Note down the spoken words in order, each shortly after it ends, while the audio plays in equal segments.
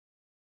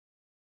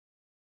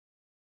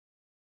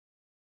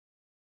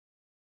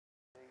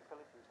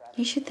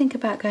You should think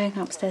about going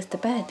upstairs to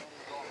bed.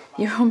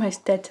 You're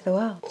almost dead to the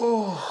world.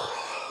 Oh,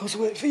 I was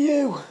waiting for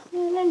you.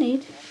 Yeah, no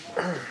need.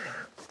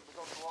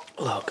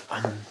 Look,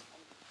 I'm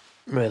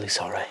really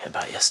sorry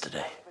about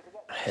yesterday.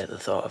 I hate the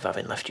thought of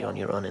having left you on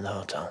your own in the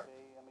hotel.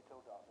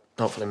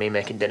 Hopefully me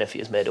making dinner for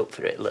you's made up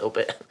for it a little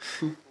bit.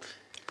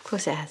 Of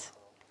course it has.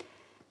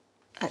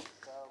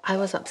 I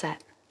was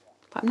upset,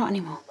 but I'm not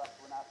anymore.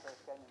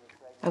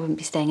 I wouldn't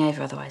be staying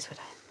over otherwise, would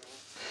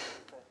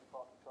I?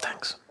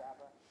 Thanks.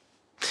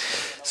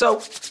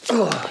 So,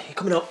 you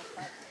coming up?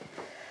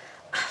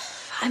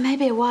 I may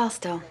be a while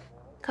still.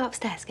 Go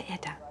upstairs, get your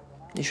head down.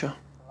 You sure?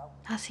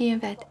 I'll see you in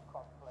bed.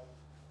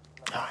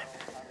 All right.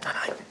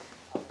 Night-night.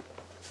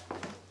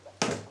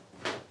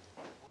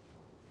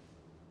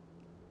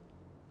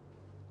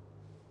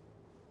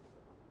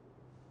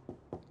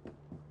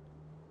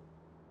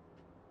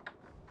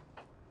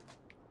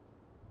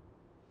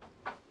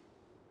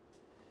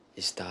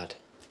 Is Dad?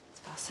 He's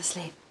fast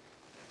asleep.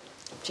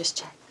 Just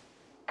check.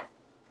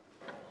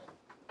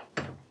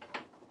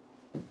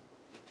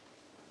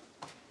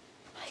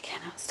 I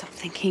cannot stop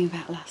thinking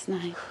about last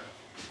night.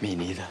 Me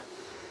neither.